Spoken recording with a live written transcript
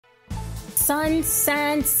Sun,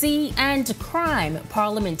 sand, sea, and crime.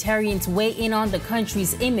 Parliamentarians weigh in on the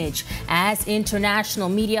country's image as international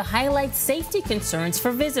media highlights safety concerns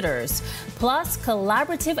for visitors. Plus,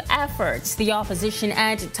 collaborative efforts. The opposition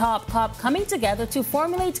and top cop coming together to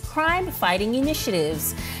formulate crime-fighting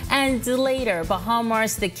initiatives. And later,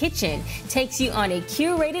 Bahamas The Kitchen takes you on a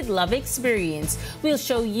curated love experience. We'll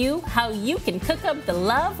show you how you can cook up the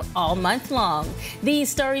love all month long. These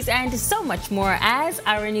stories and so much more as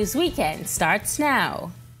Our News Weekend starts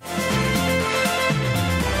now.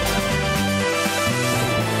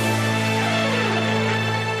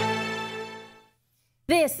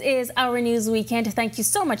 This is Our News Weekend. Thank you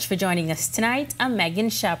so much for joining us tonight. I'm Megan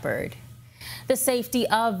Shepard. The safety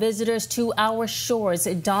of visitors to our shores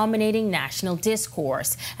dominating national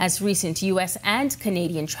discourse as recent U.S. and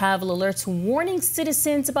Canadian travel alerts warning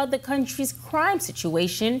citizens about the country's crime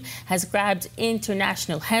situation has grabbed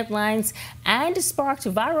international headlines and sparked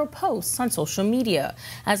viral posts on social media.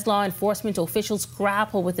 As law enforcement officials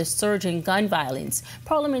grapple with the surge in gun violence,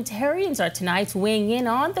 parliamentarians are tonight weighing in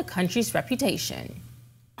on the country's reputation.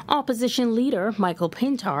 Opposition leader Michael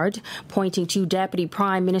Pintard pointing to Deputy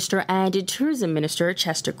Prime Minister and Tourism Minister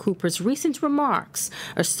Chester Cooper's recent remarks,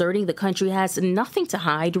 asserting the country has nothing to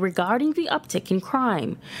hide regarding the uptick in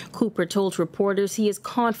crime. Cooper told reporters he is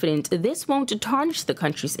confident this won't tarnish the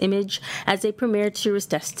country's image as a premier tourist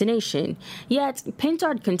destination. Yet,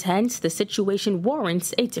 Pintard contends the situation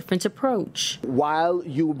warrants a different approach. While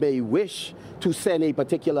you may wish to send a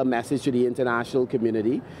particular message to the international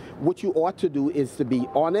community, what you ought to do is to be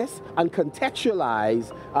honest and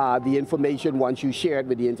contextualize the information once you share it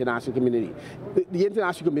with the international community. The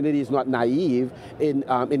international community is not naive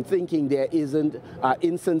in thinking there isn't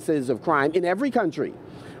instances of crime in every country.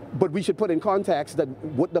 But we should put in context that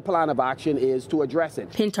what the plan of action is to address it.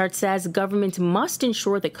 Pintard says government must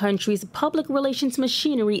ensure the country's public relations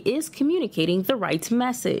machinery is communicating the right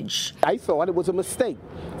message. I thought it was a mistake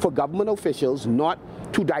for government officials not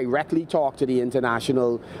to directly talk to the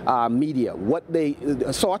international media. What they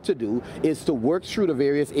sought to do is to work through the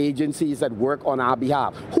various agencies that work on our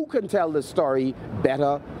behalf. Who can tell the story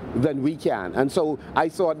better than we can? And so I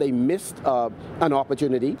thought they missed an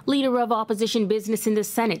opportunity. Leader of opposition business in the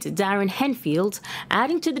Senate, Darren Henfield,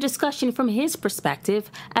 adding to the discussion from his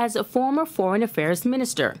perspective as a former foreign affairs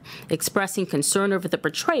minister, expressing concern over the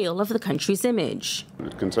portrayal of the country's image.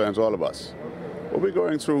 It concerns all of us. Well, we're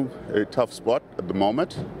going through a tough spot at the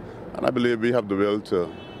moment, and I believe we have the will to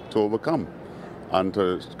overcome and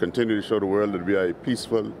to continue to show the world that we are a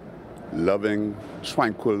peaceful, loving,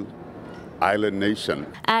 tranquil island nation.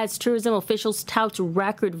 As tourism officials tout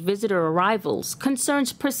record visitor arrivals,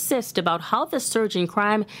 concerns persist about how the surge in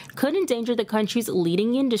crime could endanger the country's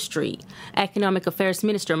leading industry. Economic Affairs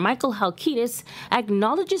Minister Michael Halkitis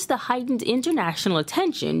acknowledges the heightened international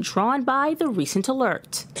attention drawn by the recent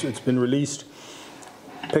alert. It's been released,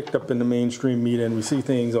 picked up in the mainstream media, and we see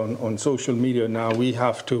things on social media now. We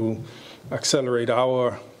have to accelerate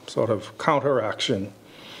our sort of counteraction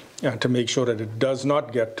to make sure that it does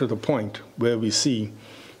not get to the point where we see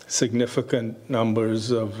significant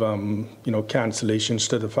numbers of cancellations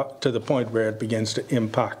to the point where it begins to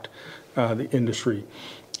impact the industry.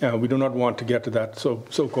 We do not want to get to that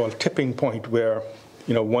so-called tipping point where,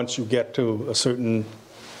 once you get to a certain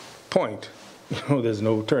point, there's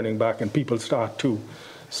no turning back, and people start to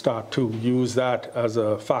use that as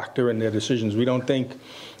a factor in their decisions. We don't think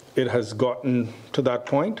it has gotten to that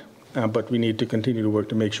point, but we need to continue to work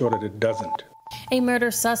to make sure that it doesn't. A murder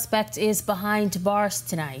suspect is behind bars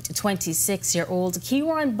tonight. 26-year-old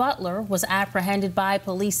Kieran Butler was apprehended by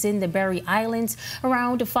police in the Berry Islands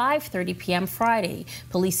around 5:30 p.m. Friday.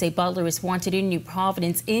 Police say Butler is wanted in New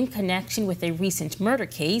Providence in connection with a recent murder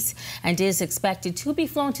case and is expected to be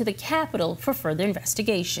flown to the capital for further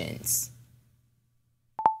investigations.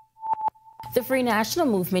 The Free National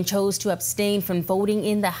Movement chose to abstain from voting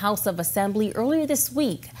in the House of Assembly earlier this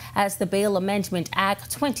week as the Bail Amendment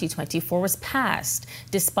Act 2024 was passed.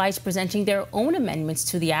 Despite presenting their own amendments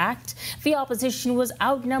to the act, the opposition was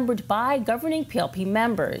outnumbered by governing PLP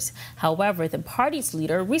members. However, the party's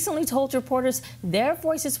leader recently told reporters their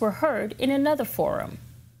voices were heard in another forum.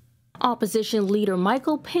 Opposition leader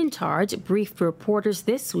Michael Pintard briefed reporters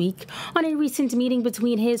this week on a recent meeting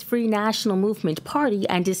between his Free National Movement party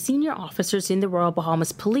and his senior officers in the Royal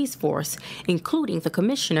Bahamas Police Force, including the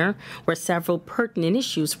commissioner, where several pertinent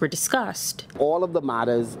issues were discussed. All of the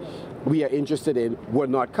matters we are interested in were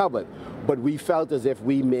not covered, but we felt as if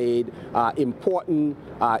we made important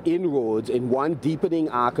inroads in one, deepening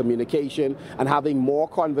our communication and having more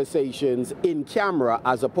conversations in camera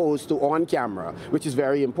as opposed to on camera, which is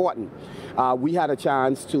very important. We had a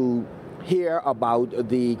chance to hear about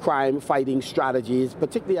the crime-fighting strategies,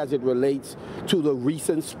 particularly as it relates to the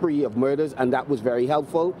recent spree of murders, and that was very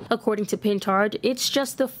helpful. According to Pintard, it's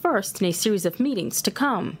just the first in a series of meetings to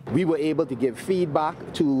come. We were able to give feedback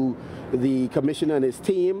to the commissioner and his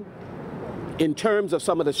team in terms of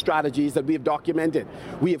some of the strategies that we have documented.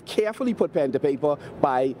 We have carefully put pen to paper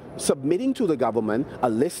by submitting to the government a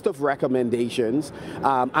list of recommendations,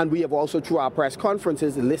 and we have also, through our press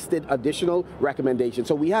conferences, listed additional recommendations.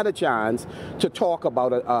 So we had a chance to talk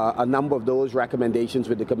about a number of those recommendations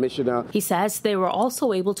with the commissioner. He says they were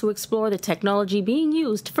also able to explore the technology being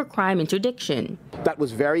used for crime interdiction. That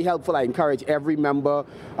was very helpful. I encourage every member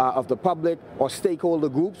of the public or stakeholder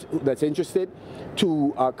groups that's interested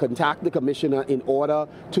to contact the commissioner in order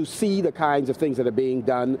to see the kinds of things that are being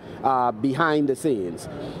done behind the scenes.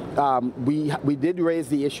 We did raise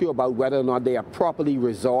the issue about whether or not they are properly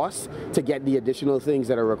resourced to get the additional things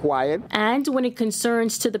that are required. And when it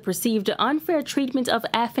concerns to the perceived unfair treatment of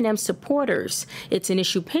F&M supporters, it's an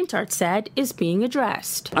issue Pintard said is being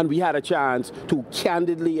addressed. And we had a chance to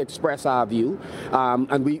candidly express our view.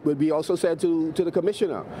 And we also said to the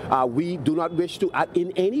commissioner, we do not wish to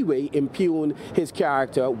in any way impugn his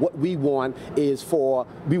character. What we want is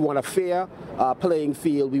we want a fair playing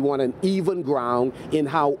field. We want an even ground in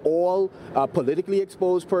how all politically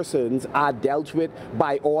exposed persons are dealt with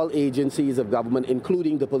by all agencies of government,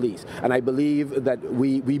 including the police. And I believe that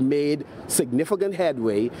we made significant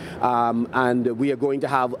headway, and we are going to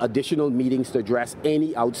have additional meetings to address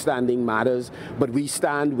any outstanding matters. But we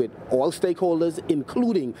stand with all stakeholders,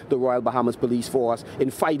 including the Royal Bahamas Police Force, in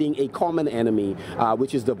fighting a common enemy,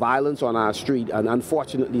 which is the violence on our street and,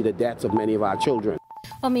 unfortunately, the deaths of many of our children.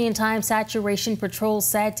 Well, meantime, saturation patrols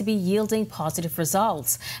said to be yielding positive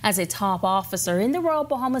results. As a top officer in the Royal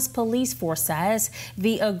Bahamas Police Force says,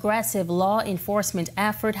 the aggressive law enforcement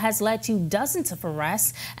effort has led to dozens of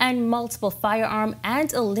arrests and multiple firearm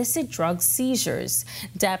and illicit drug seizures.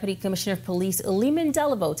 Deputy Commissioner of Police Lehman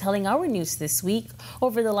Delaveau telling Our News this week,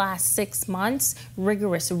 over the last 6 months,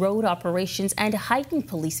 rigorous road operations and heightened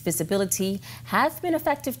police visibility have been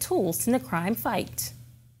effective tools in the crime fight.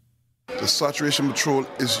 The saturation patrol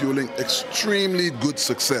is yielding extremely good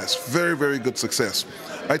success, very, very good success.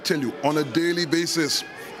 I tell you, on a daily basis,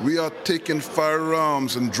 we are taking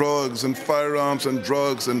firearms and drugs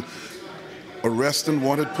and arresting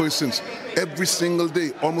wanted persons every single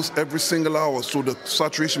day, almost every single hour. So the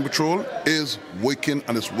saturation patrol is working,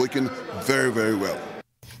 and it's working very, very well.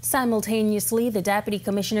 Simultaneously, the Deputy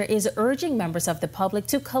Commissioner is urging members of the public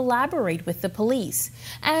to collaborate with the police.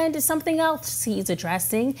 And something else he's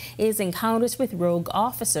addressing is encounters with rogue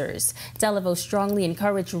officers. Delaveau strongly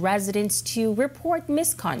encouraged residents to report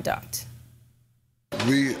misconduct.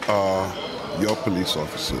 We are your police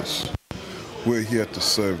officers. We're here to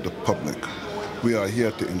serve the public. We are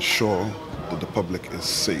here to ensure that the public is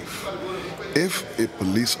safe. If a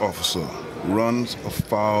police officer runs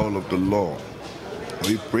afoul of the law, or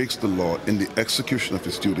he breaks the law in the execution of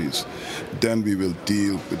his duties, then we will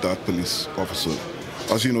deal with that police officer.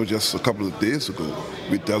 As you know, just a couple of days ago,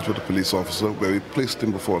 we dealt with a police officer where we placed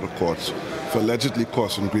him before the courts for allegedly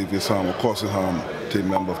causing grievous harm or causing harm to a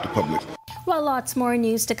member of the public. Well, lots more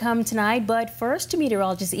news to come tonight, but first,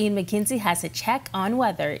 meteorologist Ian McKinsey has a check on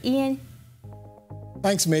weather. Ian?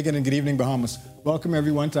 Thanks, Megan, and good evening, Bahamas. Welcome,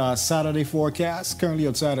 everyone, to our Saturday forecast. Currently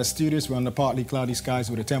outside our studios, we're under partly cloudy skies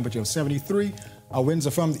with a temperature of 73. Our winds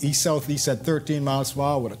are from the east-southeast at 13 miles per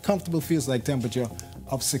hour with a comfortable feels-like temperature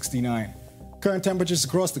of 69. Current temperatures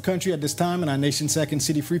across the country at this time in our nation's second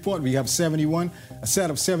city, Freeport, we have 71, a set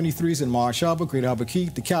of 73s in Marsh Harbour, Great Harbour Key,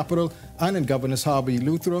 the capital, and in Governor's Harbour,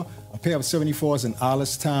 Eleuthera, a pair of 74s in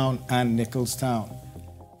Alistown and Nicholstown.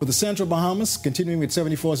 For the central Bahamas, continuing with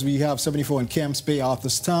 74s, we have 74 in Kemps Bay,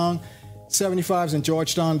 Arthurstown, 75s in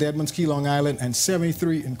Georgetown, Edmonds Key, Long Island, and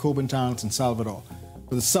 73 in Coburn Town, San Salvador.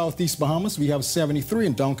 For the southeast Bahamas, we have 73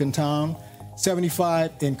 in Duncantown,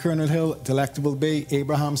 75 in Colonel Hill, Delectable Bay,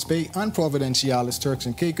 Abrahams Bay, and Providenciales, Turks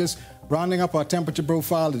and Caicos. Rounding up our temperature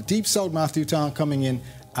profile, the deep south Matthewtown coming in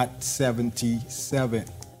at 77.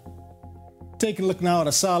 Taking a look now at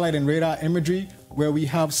a satellite and radar imagery where we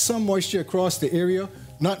have some moisture across the area,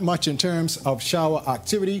 not much in terms of shower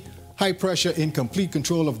activity, high pressure in complete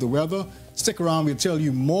control of the weather. Stick around, we'll tell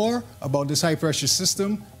you more about this high pressure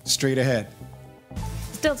system straight ahead.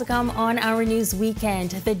 Still to come on Our News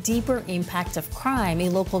Weekend, the deeper impact of crime. A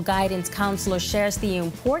local guidance counselor shares the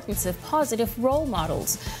importance of positive role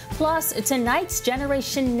models. Plus, tonight's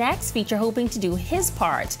Generation Next feature hoping to do his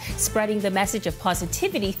part, spreading the message of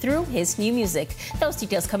positivity through his new music. Those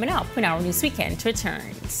details coming up when Our News Weekend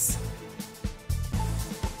returns.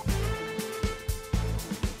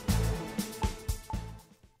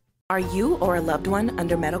 Are you or a loved one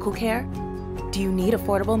under medical care? Do you need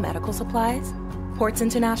affordable medical supplies? Ports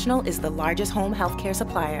International is the largest home healthcare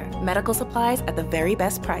supplier. Medical supplies at the very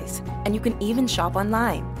best price. And you can even shop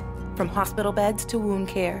online. From hospital beds to wound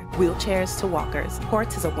care, wheelchairs to walkers,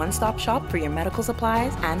 Ports is a one-stop shop for your medical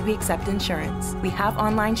supplies, and we accept insurance. We have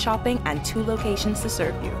online shopping and 2 locations to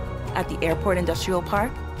serve you, at the Airport Industrial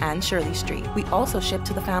Park and Shirley Street. We also ship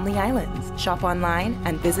to the Family Islands. Shop online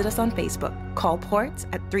and visit us on Facebook. Call Ports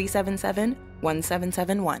at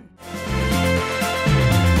 377-1771.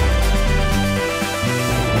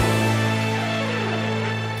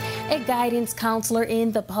 A guidance counselor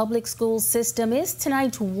in the public school system is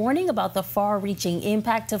tonight warning about the far-reaching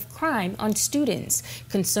impact of crime on students,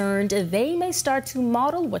 concerned they may start to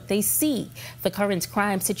model what they see. The current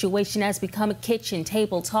crime situation has become a kitchen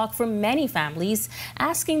table talk for many families,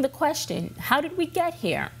 asking the question, how did we get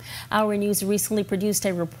here? Our News recently produced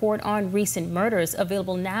a report on recent murders,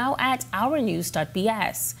 available now at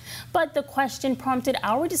ournews.bs. But the question prompted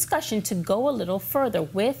our discussion to go a little further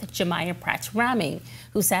with Jemiah Pratt-Ramming,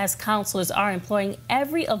 who says counselors are employing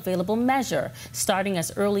every available measure, starting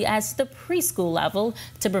as early as the preschool level,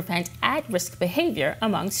 to prevent at-risk behavior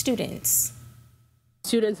among students.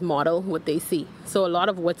 Students model what they see. So a lot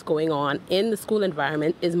of what's going on in the school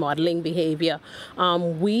environment is modeling behavior.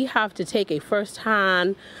 We have to take a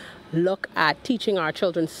first-hand look at teaching our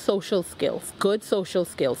children social skills, good social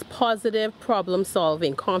skills, positive problem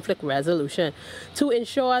solving, conflict resolution, to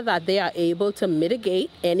ensure that they are able to mitigate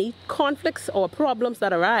any conflicts or problems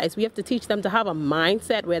that arise. We have to teach them to have a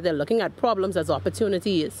mindset where they're looking at problems as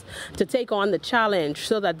opportunities, to take on the challenge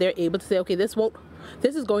so that they're able to say, okay, this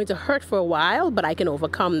is going to hurt for a while, but I can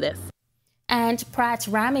overcome this. And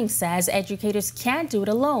Pratt-Ramming says educators can't do it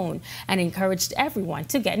alone and encouraged everyone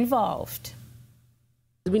to get involved.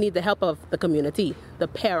 We need the help of the community, the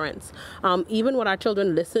parents. Even what our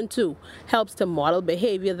children listen to helps to model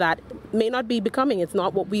behavior that may not be becoming. It's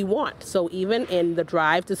not what we want. So even in the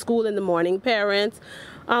drive to school in the morning, parents,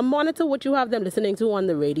 monitor what you have them listening to on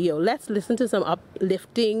the radio. Let's listen to some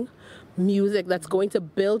uplifting music that's going to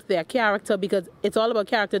build their character, because it's all about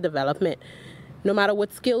character development. No matter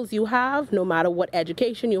what skills you have, no matter what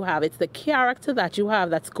education you have, it's the character that you have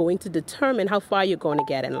that's going to determine how far you're going to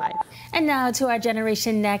get in life. And now to our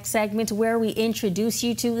Generation Next segment, where we introduce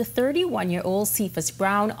you to the 31-year-old Cephas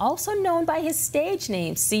Brown, also known by his stage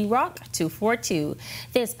name, C-Rock 242.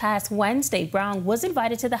 This past Wednesday, Brown was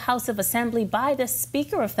invited to the House of Assembly by the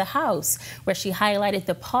Speaker of the House, where she highlighted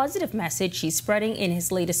the positive message he's spreading in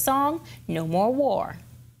his latest song, No More War.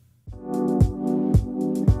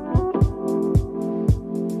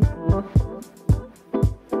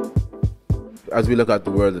 As we look at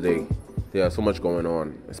the world today, there's so much going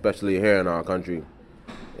on, especially here in our country.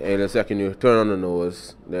 And the second you turn on the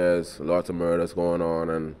news, there's lots of murders going on,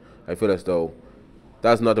 and I feel as though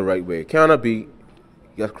that's not the right way. It cannot be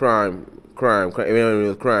just crime.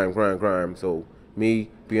 So me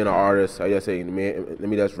being an artist, I just say, let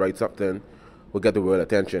me just write something, we'll get the world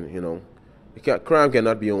attention, you know. Crime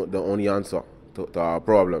cannot be the only answer to our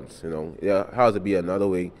problems, you know. There has to be another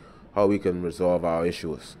way how we can resolve our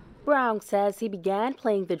issues. Brown says he began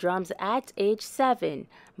playing the drums at age 7,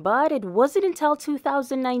 but it wasn't until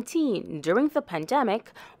 2019, during the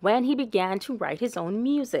pandemic, when he began to write his own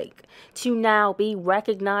music. To now be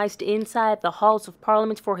recognized inside the halls of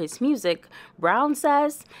Parliament for his music, Brown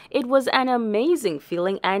says it was an amazing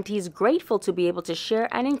feeling, and he's grateful to be able to share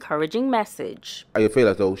an encouraging message. I feel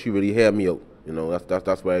as though she really heard me out, you know.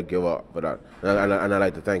 That's why I give her for that, and I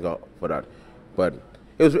like to thank her for that. But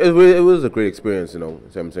it was a great experience, you know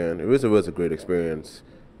what I'm saying? It was a great experience,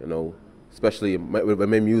 you know, especially with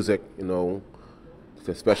my music, you know,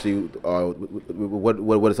 especially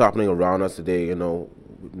what is happening around us today, you know,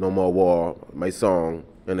 No More War, my song,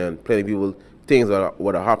 and then plenty of people, things that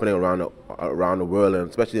are happening around the world, and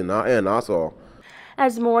especially in Nassau.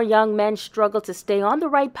 As more young men struggle to stay on the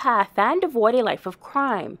right path and avoid a life of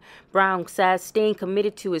crime, Brown says staying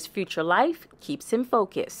committed to his future life keeps him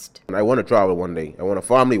focused. I want to travel one day. I want a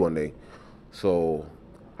family one day. So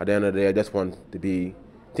at the end of the day, I just want to be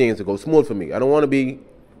things to go smooth for me. I don't want to be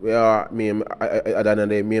where at the end of the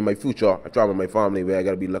day, me and my future, I travel with my family where I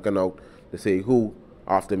got to be looking out to say who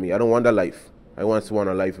after me. I don't want that life. I want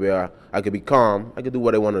a life where I could be calm, I could do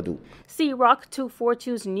what I want to do. C-Rock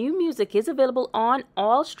 242's new music is available on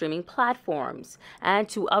all streaming platforms. And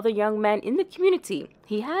to other young men in the community,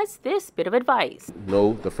 he has this bit of advice.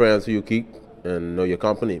 Know the friends who you keep and know your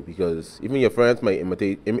company, because even your friends might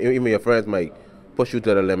even your friends might push you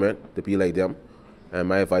to the limit to be like them. And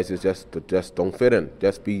my advice is just don't fit in.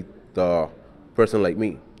 Just be the person like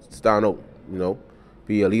me. Stand out, you know,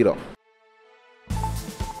 be a leader.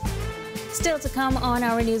 Still to come on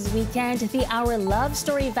Our News Weekend, the Our Love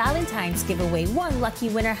Story Valentine's giveaway. One lucky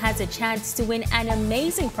winner has a chance to win an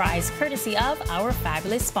amazing prize courtesy of our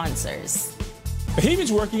fabulous sponsors.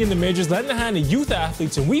 Behavior's working in the majors, lending a hand to youth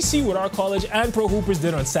athletes, and we see what our college and pro hoopers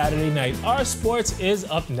did on Saturday night. Our sports is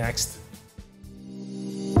up next.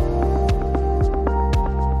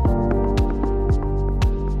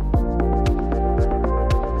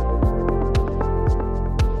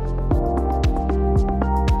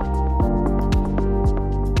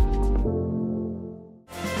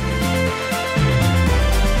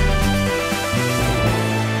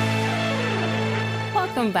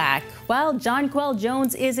 Back. Well, Jonquel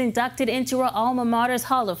Jones is inducted into our alma mater's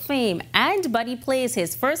Hall of Fame, and Buddy plays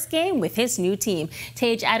his first game with his new team.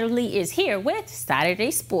 Tage Adderley is here with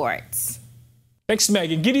Saturday Sports. Thanks,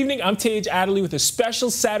 Megan. Good evening. I'm Tage Adderley with a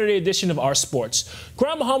special Saturday edition of Our Sports.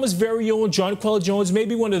 Grand Bahamas' very own Jonquel Jones may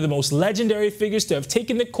be one of the most legendary figures to have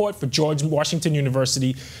taken the court for George Washington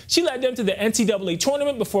University. She led them to the NCAA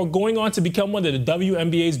tournament before going on to become one of the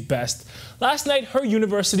WNBA's best. Last night, her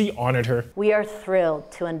university honored her. We are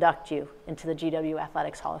thrilled to induct you into the GW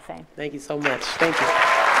Athletics Hall of Fame. Thank you so much. Thank you.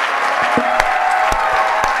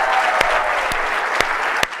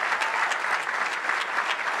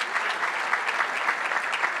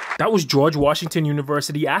 That was George Washington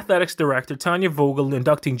University Athletics Director Tanya Vogel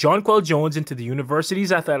inducting Jonquel Jones into the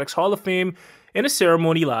university's Athletics Hall of Fame in a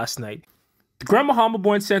ceremony last night. The Grand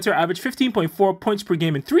Bahama-born center averaged 15.4 points per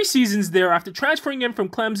game in 3 seasons there after transferring in from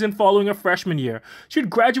Clemson following her freshman year. She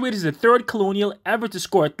had graduated as the third Colonial ever to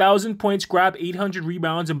score 1,000 points, grab 800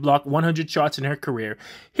 rebounds, and block 100 shots in her career.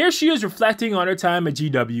 Here she is reflecting on her time at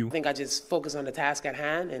GW. I think I just focused on the task at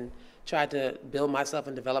hand and tried to build myself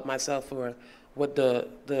and develop myself for what the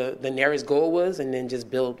nearest goal was, and then just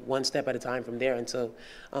build one step at a time from there. And so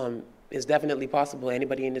it's definitely possible.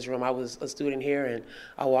 Anybody in this room, I was a student here, and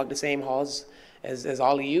I walked the same halls as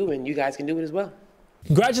all of you, and you guys can do it as well.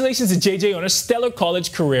 Congratulations to JJ on a stellar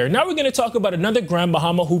college career. Now we're going to talk about another Grand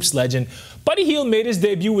Bahama Hoops legend. Buddy Hield made his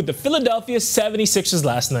debut with the Philadelphia 76ers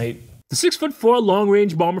last night. The 6'4"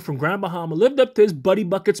 long-range bomber from Grand Bahama lived up to his Buddy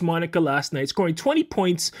Buckets moniker last night, scoring 20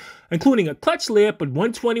 points, including a clutch layup with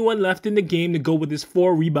 1:21 left in the game to go with his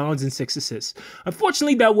 4 rebounds and 6 assists.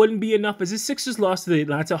 Unfortunately, that wouldn't be enough as his Sixers lost to the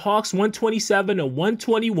Atlanta Hawks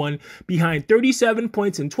 127-121 behind 37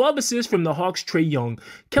 points and 12 assists from the Hawks' Trae Young.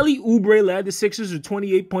 Kelly Oubre led the Sixers with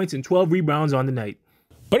 28 points and 12 rebounds on the night.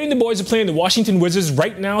 Buddy and the boys are playing the Washington Wizards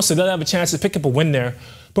right now, so they'll have a chance to pick up a win there.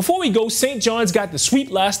 Before we go, St. John's got the sweep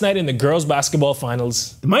last night in the girls' basketball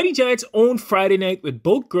finals. The Mighty Giants owned Friday night with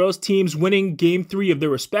both girls' teams winning Game 3 of their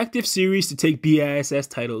respective series to take BISS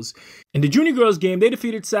titles. In the junior girls' game, they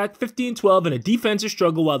defeated SAC 15-12 in a defensive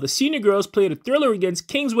struggle, while the senior girls played a thriller against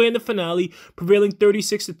Kingsway in the finale, prevailing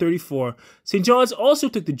 36-34. St. John's also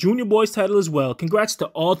took the junior boys' title as well. Congrats to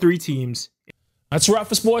all 3 teams. That's a wrap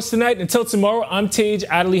for sports tonight. Until tomorrow, I'm Tage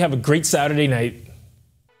Adderley. Have a great Saturday night.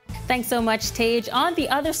 Thanks so much, Tage. On the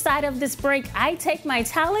other side of this break, I take my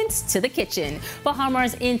talents to the kitchen.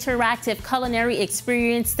 Bahamas' interactive culinary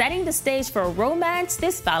experience setting the stage for romance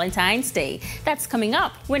this Valentine's Day. That's coming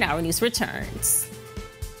up when Our News returns.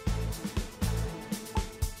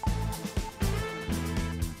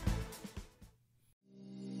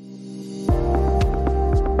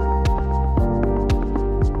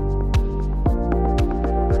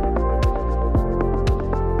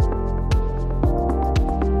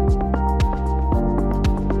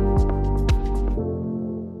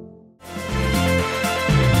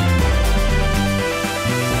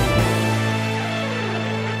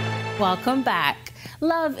 Welcome back.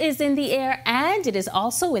 Love is in the air and it is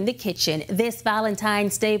also in the kitchen. This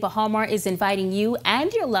Valentine's Day, Bahama is inviting you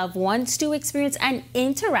and your loved ones to experience an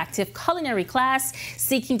interactive culinary class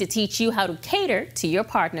seeking to teach you how to cater to your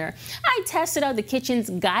partner. I tested out the kitchen's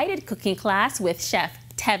guided cooking class with Chef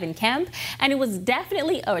Tevin Kemp, and it was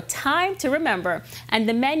definitely a time to remember. And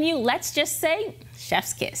the menu, let's just say,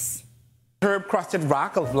 chef's kiss. Herb-crusted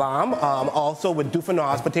rock of lamb, also with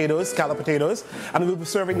Dauphinoise potatoes, scallop potatoes, and we'll be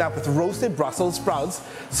serving that with roasted Brussels sprouts,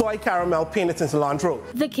 soy caramel, peanuts, and cilantro.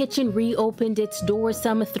 The kitchen reopened its doors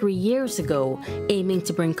some 3 years ago, aiming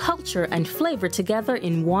to bring culture and flavor together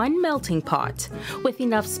in one melting pot. With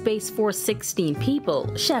enough space for 16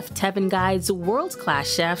 people, Chef Tevin guides world-class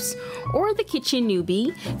chefs or the kitchen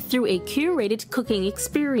newbie through a curated cooking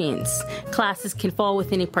experience. Classes can fall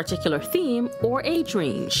within a particular theme or age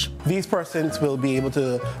range. These persons persons will be able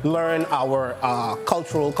to learn our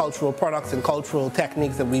cultural products and cultural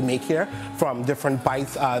techniques that we make here, from different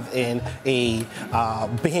bites, as in a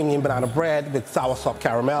Bahamian banana bread with soursop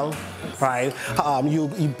caramel, right? You'll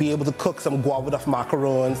be able to cook some guava duff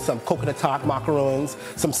macaroons, some coconut tart macaroons,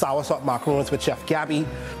 some soursop macaroons with Chef Gabby.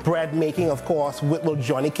 Bread making, of course, what will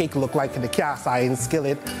Johnny cake look like in the cast iron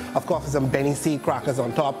skillet? Of course, with some Benny seed crackers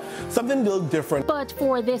on top. Something a little different. But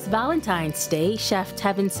for this Valentine's Day, Chef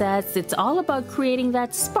Tevin says it's all about creating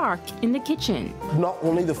that spark in the kitchen. Not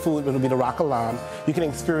only the food, but it'll be the rack of lamb. You can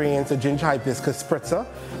experience a ginger hibiscus spritzer,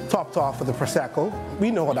 topped off with a Prosecco.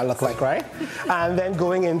 We know what that looks like, right? And then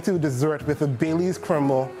going into dessert with a Bailey's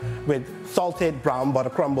crumble with salted brown butter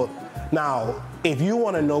crumble. Now, if you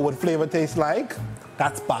want to know what flavor tastes like,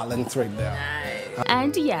 that's balance right there.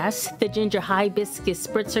 And yes, the ginger hibiscus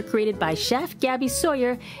spritzer created by Chef Gabby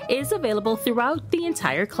Sawyer is available throughout the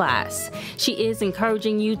entire class. She is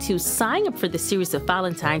encouraging you to sign up for the series of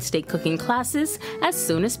Valentine's Day cooking classes as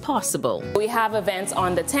soon as possible. We have events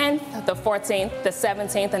on the 10th, the 14th, the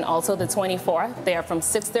 17th, and also the 24th. They are from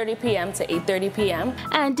 6:30 p.m. to 8:30 p.m.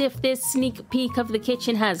 And if this sneak peek of the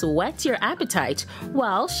kitchen has whet your appetite,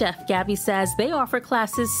 well, Chef Gabby says they offer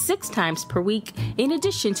classes 6 times per week in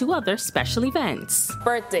addition to other special events.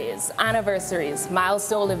 Birthdays, anniversaries,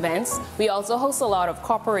 milestone events. We also host a lot of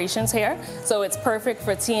corporations here, so it's perfect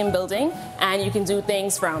for team building, and you can do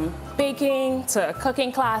things from baking to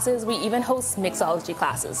cooking classes. We even host mixology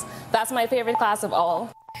classes. That's my favorite class of all.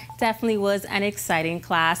 Definitely was an exciting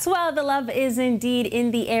class. Well, the love is indeed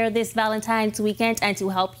in the air this Valentine's weekend, and to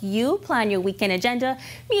help you plan your weekend agenda,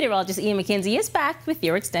 meteorologist Ian McKenzie is back with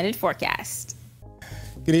your extended forecast.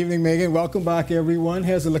 Good evening, Megan. Welcome back, everyone.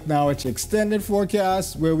 Here's a look now at your extended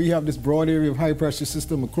forecast, where we have this broad area of high pressure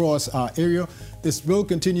system across our area. This will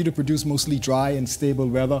continue to produce mostly dry and stable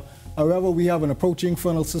weather. However, we have an approaching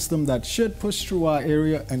frontal system that should push through our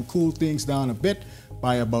area and cool things down a bit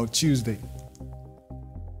by about Tuesday.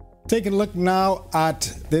 Taking a look now at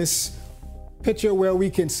this picture where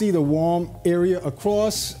we can see the warm area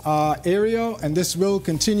across our area, and this will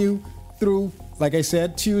continue through, like I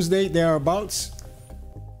said, Tuesday thereabouts.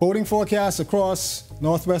 Boating forecast across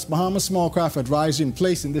northwest Bahamas, small craft advisory in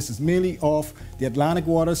place, and this is mainly off the Atlantic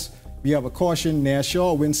waters. We have a caution near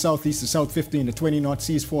shore, wind southeast to south 15 to 20 knots,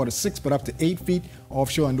 seas 4 to 6, but up to 8 feet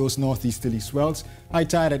offshore in those northeasterly swells. High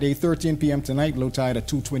tide at 8:13 p.m. tonight, low tide at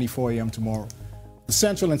 2:24 a.m. tomorrow. The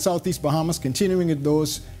central and southeast Bahamas continuing in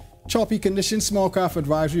those choppy conditions, small craft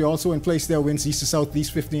advisory also in place there, winds east to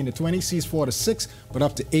southeast 15 to 20, seas 4 to 6, but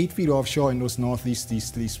up to 8 feet offshore in those northeast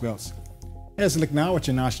easterly swells. Here's a look now at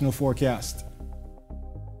your national forecast.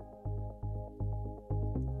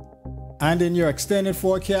 And in your extended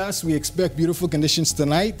forecast, we expect beautiful conditions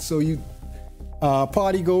tonight. So you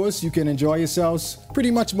party goers, you can enjoy yourselves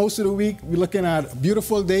pretty much most of the week. We're looking at a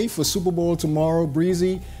beautiful day for Super Bowl tomorrow,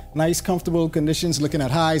 breezy, nice, comfortable conditions, looking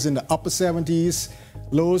at highs in the upper 70s,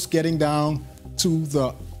 lows getting down to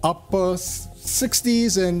the upper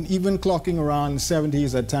 60s and even clocking around the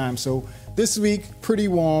 70s at times. So this week, pretty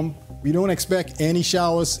warm. We don't expect any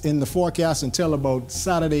showers in the forecast until about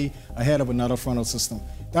Saturday ahead of another frontal system.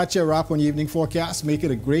 That's your wrap on the evening forecast. Make it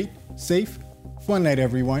a great, safe, fun night,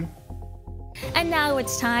 everyone. And now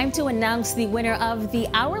it's time to announce the winner of the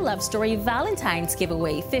Our Love Story Valentine's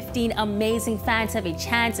giveaway. 15 amazing fans have a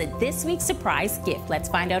chance at this week's surprise gift. Let's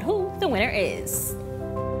find out who the winner is.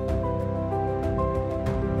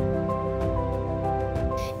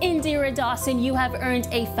 Indira Dawson, you have earned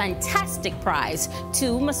a fantastic prize.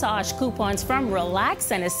 2 massage coupons from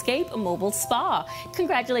Relax and Escape Mobile Spa.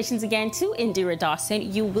 Congratulations again to Indira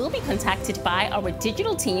Dawson. You will be contacted by our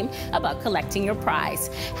digital team about collecting your prize.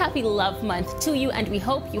 Happy Love Month to you, and we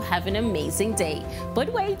hope you have an amazing day.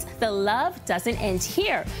 But wait, the love doesn't end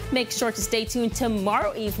here. Make sure to stay tuned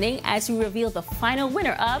tomorrow evening as we reveal the final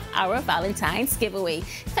winner of our Valentine's giveaway.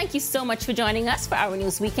 Thank you so much for joining us for Our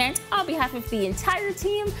News Weekend. On behalf of the entire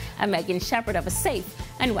team, I'm Megan Shepherd. Have a safe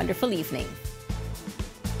and wonderful evening.